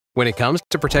When it comes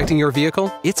to protecting your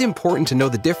vehicle, it's important to know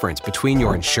the difference between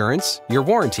your insurance, your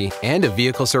warranty, and a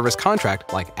vehicle service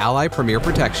contract like Ally Premier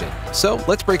Protection. So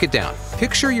let's break it down.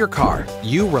 Picture your car.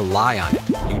 You rely on it.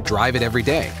 You drive it every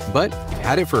day, but you've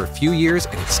had it for a few years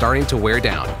and it's starting to wear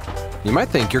down. You might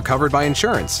think you're covered by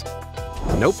insurance.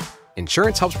 Nope.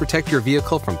 Insurance helps protect your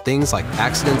vehicle from things like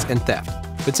accidents and theft.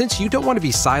 But since you don't want to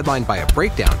be sidelined by a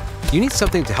breakdown, you need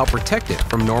something to help protect it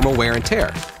from normal wear and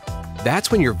tear.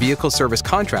 That's when your vehicle service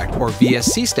contract, or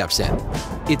VSC, steps in.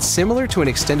 It's similar to an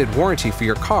extended warranty for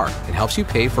your car and helps you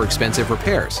pay for expensive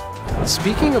repairs.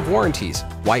 Speaking of warranties,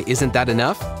 why isn't that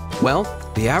enough? Well,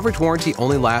 the average warranty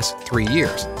only lasts 3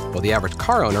 years, while the average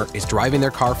car owner is driving their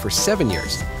car for 7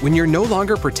 years. When you're no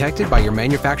longer protected by your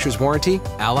manufacturer's warranty,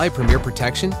 Ally Premier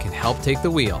Protection can help take the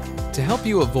wheel to help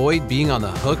you avoid being on the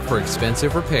hook for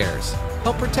expensive repairs.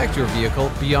 Help protect your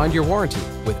vehicle beyond your warranty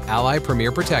with Ally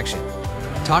Premier Protection.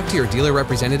 Talk to your dealer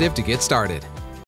representative to get started.